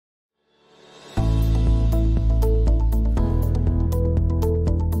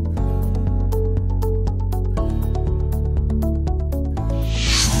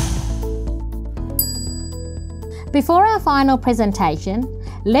Before our final presentation,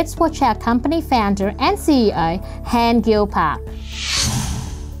 let's watch our company founder and CEO, Han-Gill Park.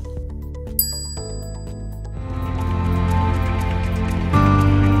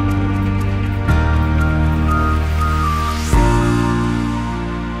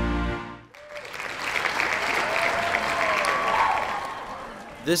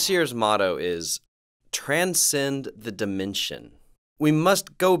 This year's motto is transcend the dimension. We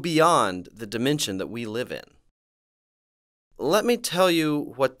must go beyond the dimension that we live in. Let me tell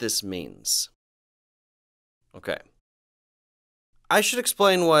you what this means. Okay. I should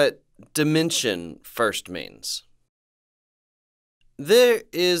explain what dimension first means. There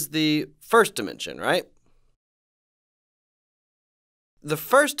is the first dimension, right? The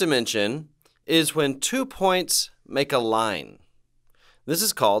first dimension is when 2 points make a line. This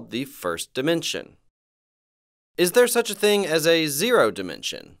is called the first dimension. Is there such a thing as a zero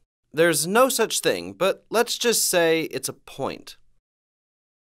dimension? There's no such thing, but let's just say it's a point.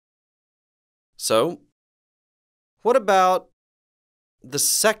 So, what about the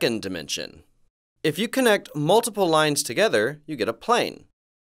second dimension? If you connect multiple lines together, you get a plane.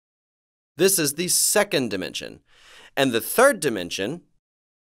 This is the second dimension. And the third dimension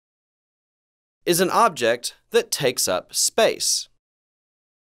is an object that takes up space.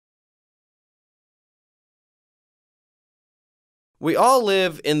 We all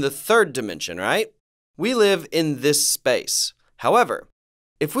live in the third dimension, right? We live in this space. However,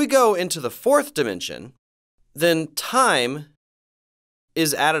 if we go into the fourth dimension, then time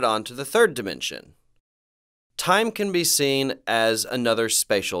is added on to the third dimension. Time can be seen as another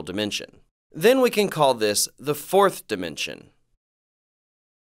spatial dimension. Then we can call this the fourth dimension.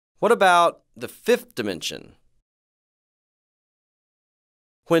 What about the fifth dimension?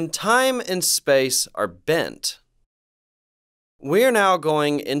 When time and space are bent, we are now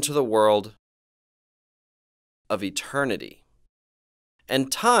going into the world of eternity,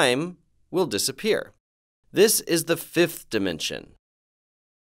 and time will disappear. This is the fifth dimension.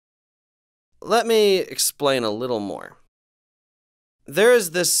 Let me explain a little more. There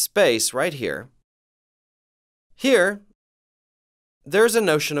is this space right here. Here, there's a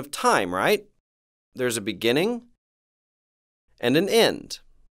notion of time, right? There's a beginning and an end.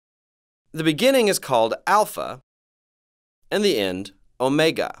 The beginning is called alpha, and the end,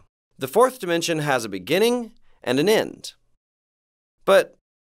 omega. The fourth dimension has a beginning and an end. But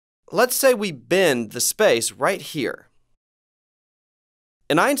let's say we bend the space right here.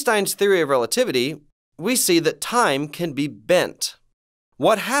 In Einstein's theory of relativity, we see that time can be bent.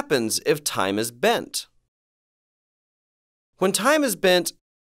 What happens if time is bent? When time is bent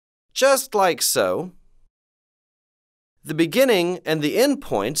just like so, the beginning and the end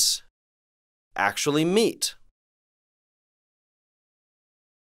points actually meet.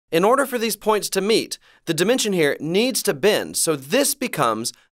 In order for these points to meet, the dimension here needs to bend, so this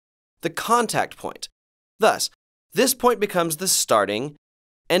becomes the contact point. Thus, this point becomes the starting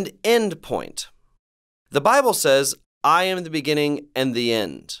and end point. The Bible says, I am the beginning and the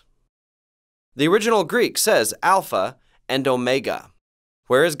end. The original Greek says Alpha and Omega.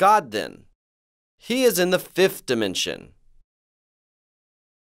 Where is God then? He is in the fifth dimension.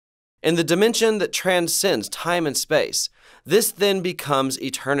 In the dimension that transcends time and space, this then becomes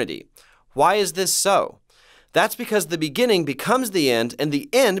eternity. Why is this so? That's because the beginning becomes the end and the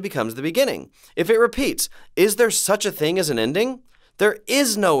end becomes the beginning. If it repeats, is there such a thing as an ending? There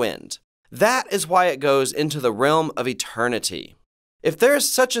is no end. That is why it goes into the realm of eternity. If there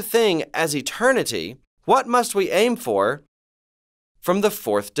is such a thing as eternity, what must we aim for from the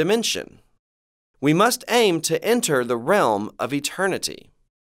fourth dimension? We must aim to enter the realm of eternity.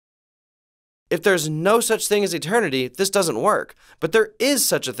 If there's no such thing as eternity, this doesn't work. But there is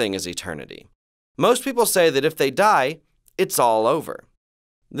such a thing as eternity. Most people say that if they die, it's all over.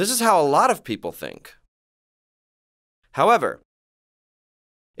 This is how a lot of people think. However,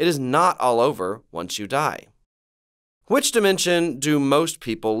 it is not all over once you die. Which dimension do most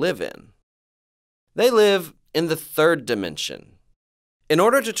people live in? They live in the third dimension. In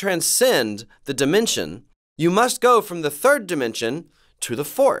order to transcend the dimension, you must go from the third dimension to the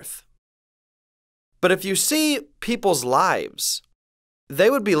fourth. But if you see people's lives,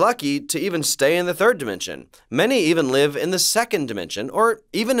 they would be lucky to even stay in the third dimension. Many even live in the second dimension or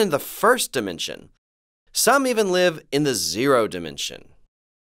even in the first dimension. Some even live in the zero dimension.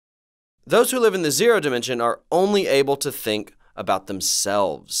 Those who live in the zero dimension are only able to think about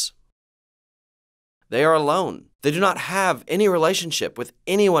themselves. They are alone. They do not have any relationship with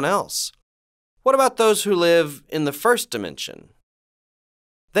anyone else. What about those who live in the first dimension?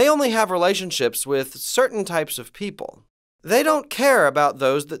 They only have relationships with certain types of people. They don't care about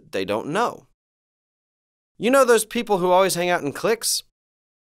those that they don't know. You know those people who always hang out in cliques?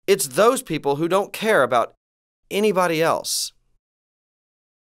 It's those people who don't care about anybody else.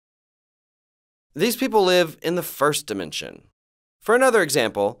 These people live in the first dimension. For another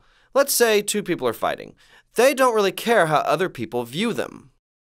example, let's say two people are fighting. They don't really care how other people view them.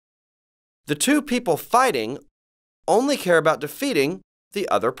 The two people fighting only care about defeating the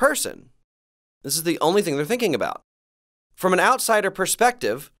other person. This is the only thing they're thinking about. From an outsider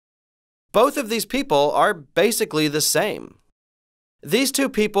perspective, both of these people are basically the same. These two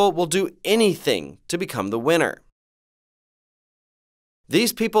people will do anything to become the winner.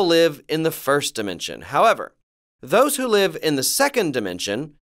 These people live in the first dimension. However, those who live in the second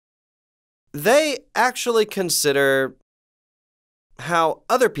dimension, they actually consider how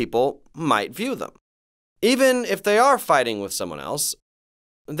other people might view them. Even if they are fighting with someone else,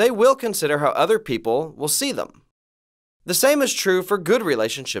 they will consider how other people will see them. The same is true for good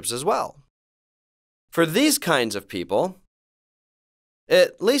relationships as well. For these kinds of people,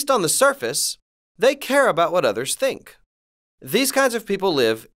 at least on the surface, they care about what others think. These kinds of people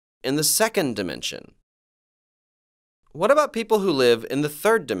live in the second dimension. What about people who live in the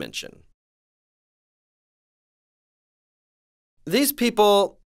third dimension? These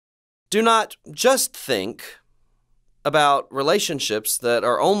people do not just think about relationships that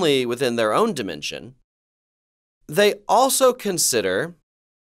are only within their own dimension. They also consider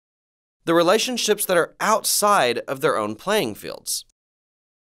the relationships that are outside of their own playing fields.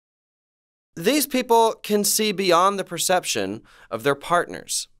 These people can see beyond the perception of their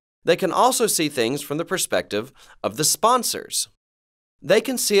partners. They can also see things from the perspective of the sponsors. They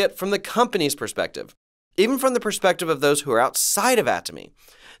can see it from the company's perspective, even from the perspective of those who are outside of Atomy.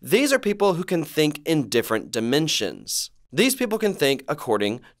 These are people who can think in different dimensions. These people can think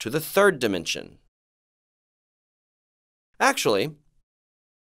according to the third dimension. Actually,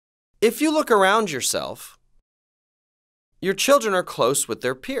 if you look around yourself, your children are close with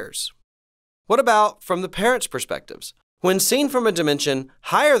their peers. What about from the parents' perspectives? When seen from a dimension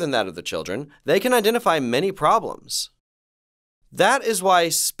higher than that of the children, they can identify many problems. That is why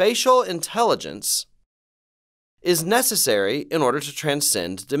spatial intelligence is necessary in order to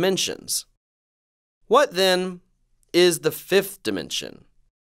transcend dimensions. What then is the fifth dimension?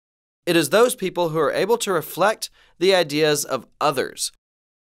 It is those people who are able to reflect the ideas of others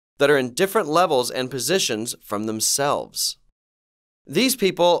that are in different levels and positions from themselves. These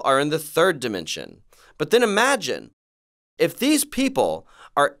people are in the third dimension. But then imagine if these people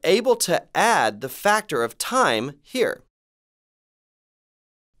are able to add the factor of time here.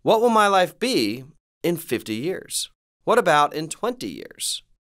 What will my life be in 50 years? What about in 20 years?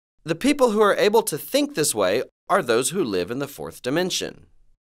 The people who are able to think this way are those who live in the fourth dimension.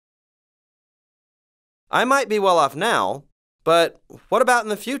 I might be well off now, but what about in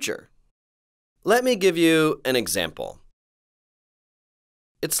the future? Let me give you an example.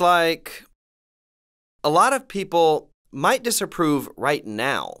 It's like a lot of people might disapprove right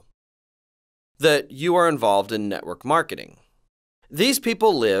now that you are involved in network marketing. These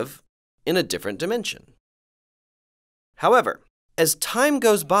people live in a different dimension. However, as time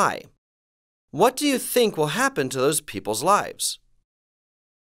goes by, what do you think will happen to those people's lives?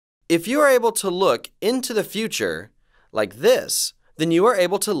 If you are able to look into the future like this, then you are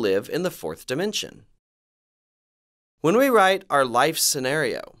able to live in the fourth dimension. When we write our life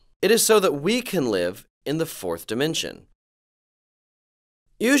scenario, it is so that we can live in the fourth dimension.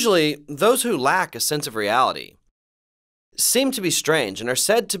 Usually, those who lack a sense of reality seem to be strange and are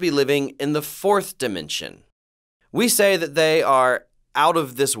said to be living in the fourth dimension. We say that they are out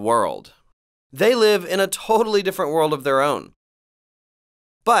of this world. They live in a totally different world of their own.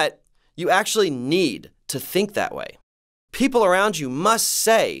 But you actually need to think that way. People around you must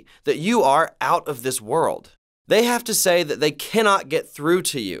say that you are out of this world. They have to say that they cannot get through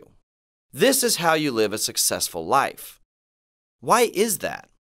to you. This is how you live a successful life. Why is that?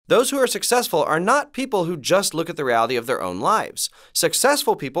 Those who are successful are not people who just look at the reality of their own lives.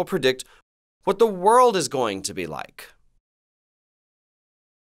 Successful people predict what the world is going to be like.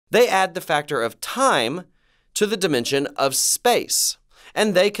 They add the factor of time to the dimension of space,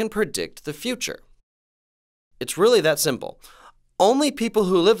 and they can predict the future. It's really that simple. Only people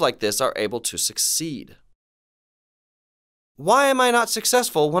who live like this are able to succeed. Why am I not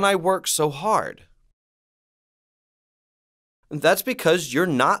successful when I work so hard? That's because you're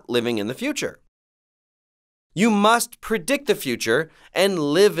not living in the future. You must predict the future and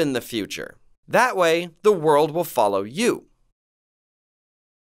live in the future. That way, the world will follow you.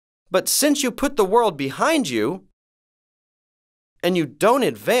 But since you put the world behind you and you don't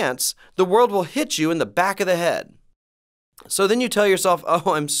advance, the world will hit you in the back of the head. So then you tell yourself,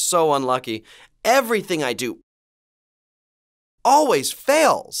 oh, I'm so unlucky. Everything I do always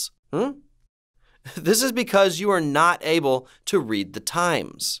fails. This is because you are not able to read the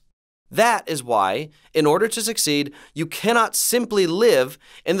times. That is why, in order to succeed, you cannot simply live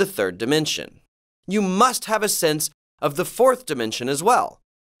in the third dimension. You must have a sense of the fourth dimension as well.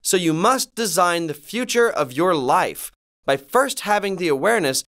 So you must design the future of your life by first having the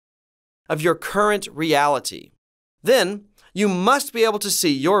awareness of your current reality. Then, you must be able to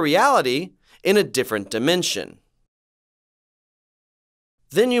see your reality in a different dimension.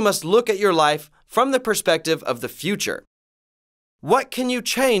 Then you must look at your life from the perspective of the future. What can you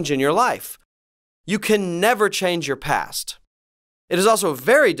change in your life? You can never change your past. It is also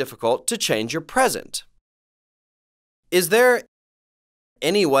very difficult to change your present. Is there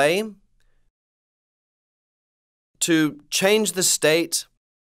any way to change the state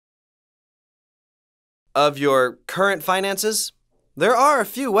of your current finances? There are a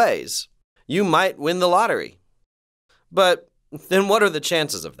few ways. You might win the lottery. But then what are the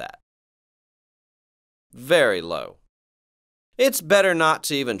chances of that? Very low. It's better not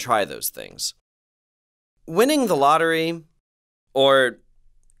to even try those things. Winning the lottery or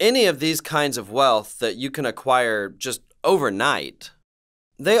any of these kinds of wealth that you can acquire just overnight,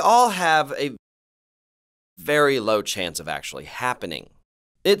 they all have a very low chance of actually happening.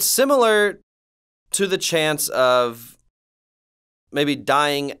 It's similar to the chance of maybe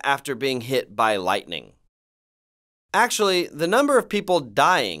dying after being hit by lightning. Actually, the number of people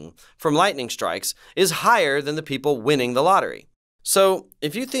dying from lightning strikes is higher than the people winning the lottery. So,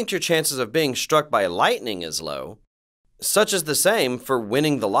 if you think your chances of being struck by lightning is low, such is the same for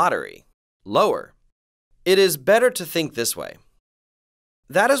winning the lottery, lower. It is better to think this way.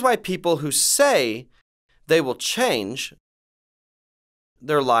 That is why people who say they will change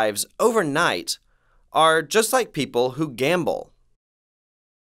their lives overnight are just like people who gamble.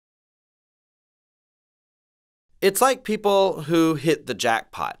 It's like people who hit the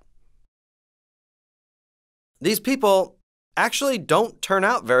jackpot. These people actually don't turn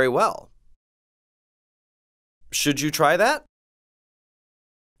out very well. Should you try that?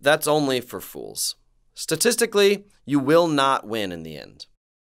 That's only for fools. Statistically, you will not win in the end.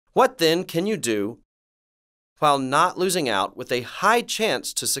 What then can you do while not losing out with a high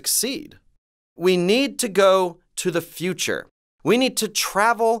chance to succeed? We need to go to the future. We need to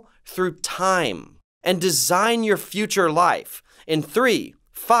travel through time and design your future life in 3,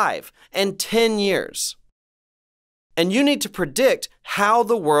 5, and 10 years. And you need to predict how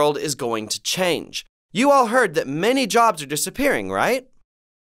the world is going to change. You all heard that many jobs are disappearing, right?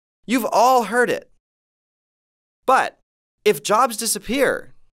 You've all heard it. But if jobs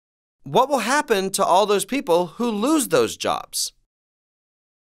disappear, what will happen to all those people who lose those jobs?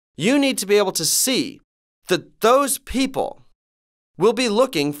 You need to be able to see that those people will be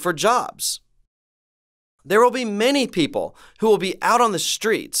looking for jobs. There will be many people who will be out on the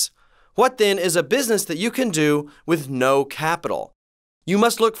streets. What then is a business that you can do with no capital? You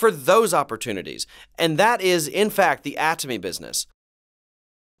must look for those opportunities, and that is, in fact, the Atomy business.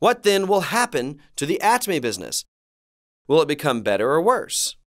 What then will happen to the Atomy business? Will it become better or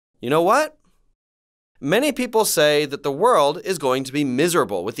worse? You know what? Many people say that the world is going to be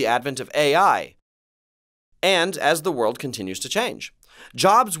miserable with the advent of AI, and as the world continues to change.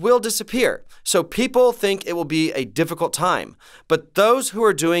 Jobs will disappear, so people think it will be a difficult time. But those who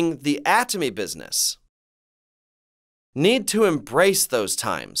are doing the Atomy business need to embrace those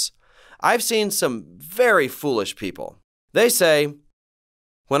times. I've seen some very foolish people. They say,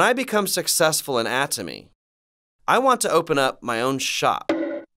 when I become successful in Atomy, I want to open up my own shop.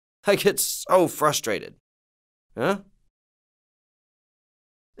 I get so frustrated. Huh?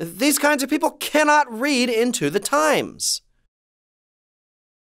 These kinds of people cannot read into the times.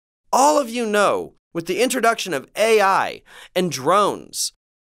 All of you know, with the introduction of AI and drones,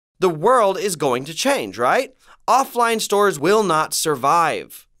 the world is going to change, right? Offline stores will not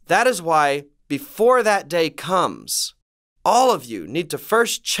survive. That is why, before that day comes, all of you need to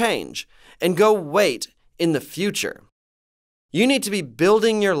first change and go wait in the future. You need to be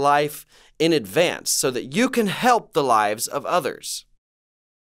building your life in advance so that you can help the lives of others.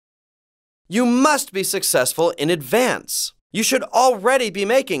 You must be successful in advance. You should already be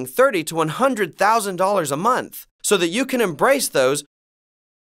making $30,000 to $100,000 a month so that you can embrace those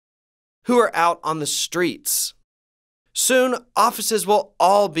who are out on the streets. Soon, offices will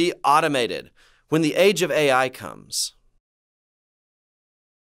all be automated when the age of AI comes.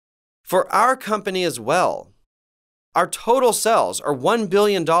 For our company as well, our total sales are $1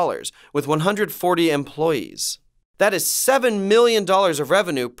 billion with 140 employees. That is $7 million of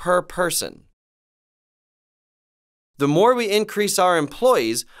revenue per person. The more we increase our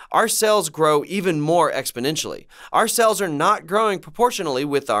employees, our sales grow even more exponentially. Our sales are not growing proportionally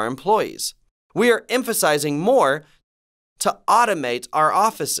with our employees. We are emphasizing more to automate our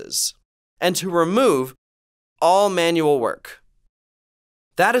offices and to remove all manual work.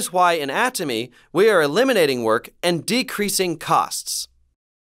 That is why in Atomy, we are eliminating work and decreasing costs.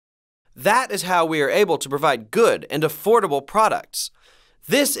 That is how we are able to provide good and affordable products.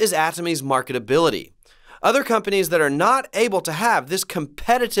 This is Atomy's marketability. Other companies that are not able to have this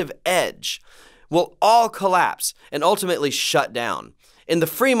competitive edge will all collapse and ultimately shut down. In the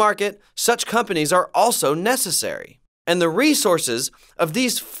free market, such companies are also necessary. And the resources of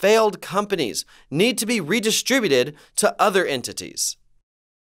these failed companies need to be redistributed to other entities.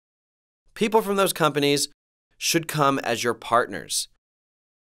 People from those companies should come as your partners.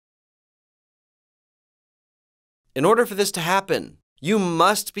 In order for this to happen, you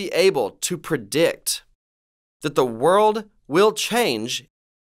must be able to predict that the world will change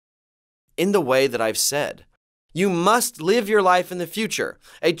in the way that I've said. You must live your life in the future,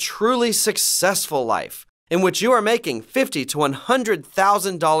 a truly successful life, in which you are making $50,000 to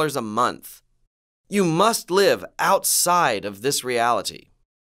 $100,000 a month. You must live outside of this reality.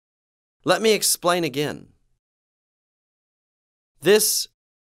 Let me explain again. This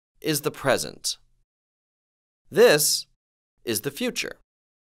is the present. This is the future.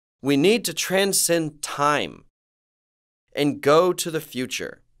 We need to transcend time and go to the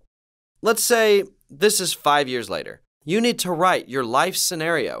future. Let's say this is 5 years later. You need to write your life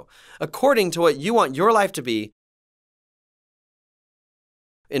scenario according to what you want your life to be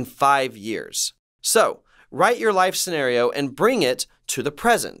in 5 years. So, write your life scenario and bring it to the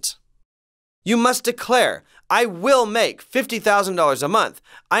present. You must declare, I will make $50,000 a month.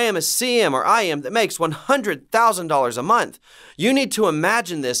 I am a CM or IM that makes $100,000 a month. You need to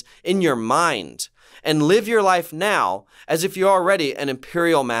imagine this in your mind and live your life now as if you're already an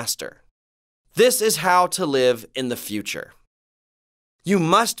imperial master. This is how to live in the future. You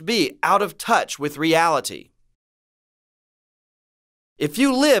must be out of touch with reality. If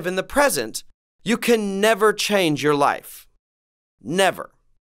you live in the present, you can never change your life. Never.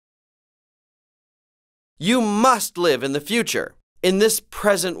 You must live in the future, in this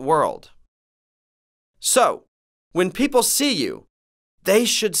present world. So, when people see you, they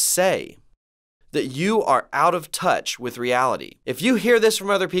should say that you are out of touch with reality. If you hear this from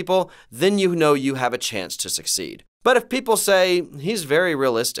other people, then you know you have a chance to succeed. But if people say, he's very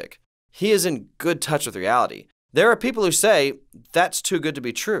realistic, he is in good touch with reality, there are people who say, that's too good to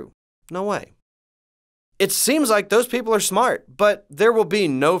be true. No way. It seems like those people are smart, but there will be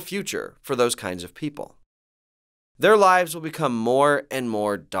no future for those kinds of people. Their lives will become more and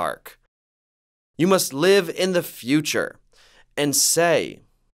more dark. You must live in the future and say,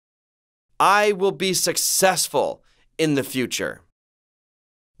 I will be successful in the future.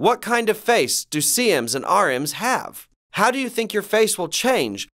 What kind of face do CMs and RMs have? How do you think your face will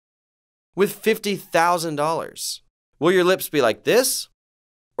change with $50,000? Will your lips be like this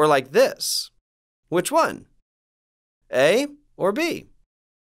or like this? Which one? A or B?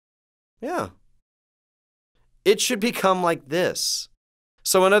 Yeah. It should become like this.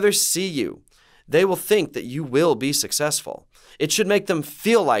 So when others see you, they will think that you will be successful. It should make them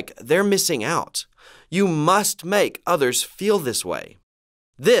feel like they're missing out. You must make others feel this way.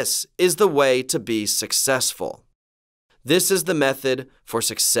 This is the way to be successful. This is the method for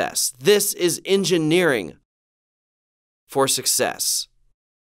success. This is engineering for success.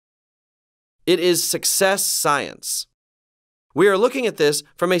 It is success science. We are looking at this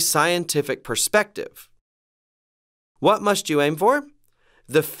from a scientific perspective. What must you aim for?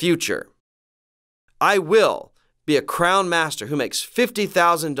 The future. I will be a crown master who makes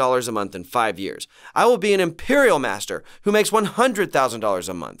 $50,000 a month in 5 years. I will be an imperial master who makes $100,000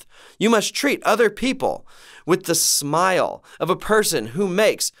 a month. You must treat other people with the smile of a person who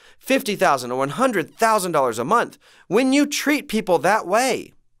makes $50,000 or $100,000 a month. When you treat people that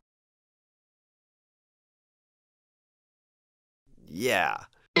way, yeah.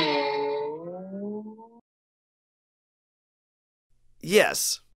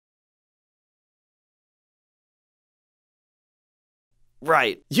 Yes.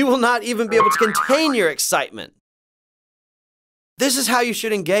 Right. You will not even be able to contain your excitement. This is how you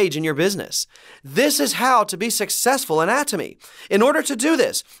should engage in your business. This is how to be successful in Atomy. In order to do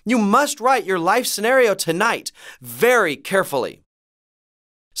this, you must write your life scenario tonight very carefully.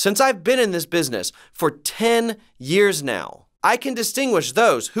 Since I've been in this business for 10 years now, I can distinguish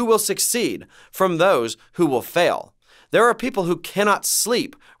those who will succeed from those who will fail. There are people who cannot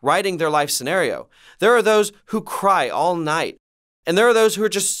sleep writing their life scenario. There are those who cry all night. And there are those who are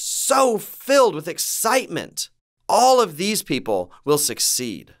just so filled with excitement all of these people will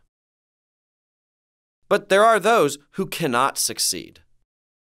succeed. But there are those who cannot succeed.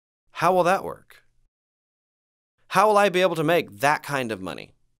 How will that work? How will I be able to make that kind of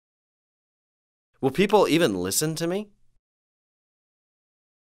money? Will people even listen to me?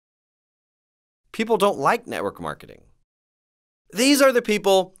 People don't like network marketing. These are the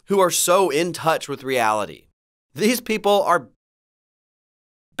people who are so in touch with reality. These people are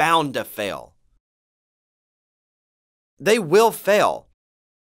bound to fail. They will fail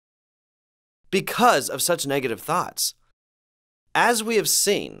because of such negative thoughts. As we have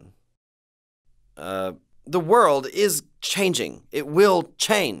seen, the world is changing. It will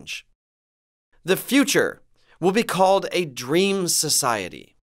change. The future will be called a dream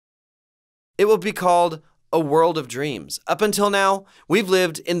society. It will be called a world of dreams. Up until now, we've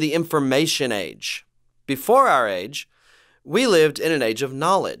lived in the information age. Before our age, we lived in an age of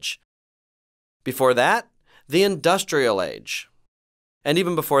knowledge. Before that, the industrial age. And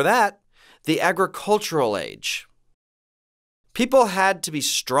even before that, the agricultural age. People had to be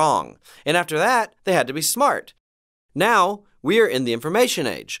strong, and after that, they had to be smart. Now, we are in the information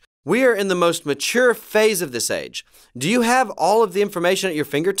age. We are in the most mature phase of this age. Do you have all of the information at your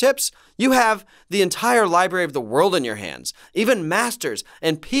fingertips? You have the entire library of the world in your hands, even master's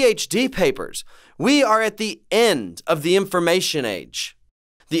and PhD papers. We are at the end of the information age.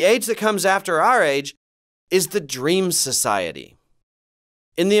 The age that comes after our age is the dream society.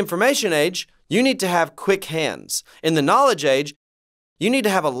 In the information age, you need to have quick hands. In the knowledge age, you need to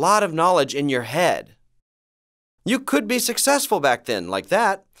have a lot of knowledge in your head. You could be successful back then like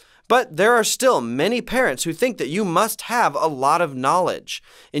that, but there are still many parents who think that you must have a lot of knowledge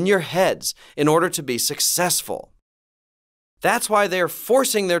in your heads in order to be successful. That's why they are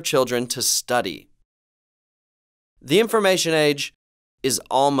forcing their children to study. The information age is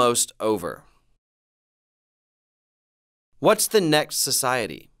almost over. What's the next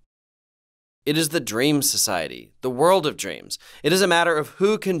society? It is the dream society, the world of dreams. It is a matter of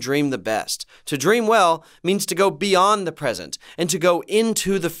who can dream the best. To dream well means to go beyond the present and to go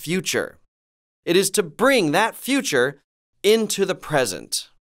into the future. It is to bring that future into the present.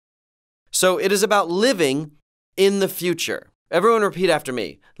 So it is about living in the future. Everyone repeat after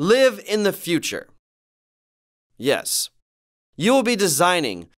me. Live in the future. Yes. You will be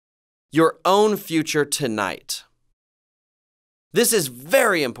designing your own future tonight. This is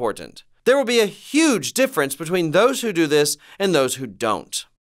very important. There will be a huge difference between those who do this and those who don't.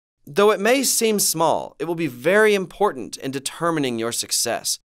 Though it may seem small, it will be very important in determining your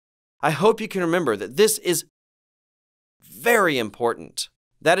success. I hope you can remember that this is very important.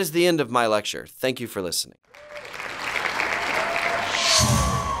 That is the end of my lecture. Thank you for listening.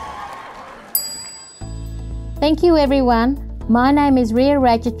 Thank you, everyone. My name is Ria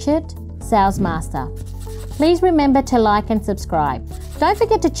Radjatjut, Sales Master. Please remember to like and subscribe. Don't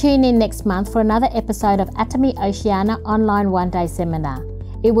forget to tune in next month for another episode of Atomy Oceania online one-day seminar.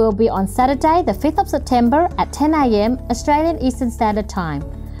 It will be on Saturday, the 5th of September at 10 a.m. Australian Eastern Standard Time.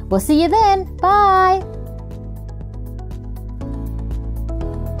 We'll see you then. Bye!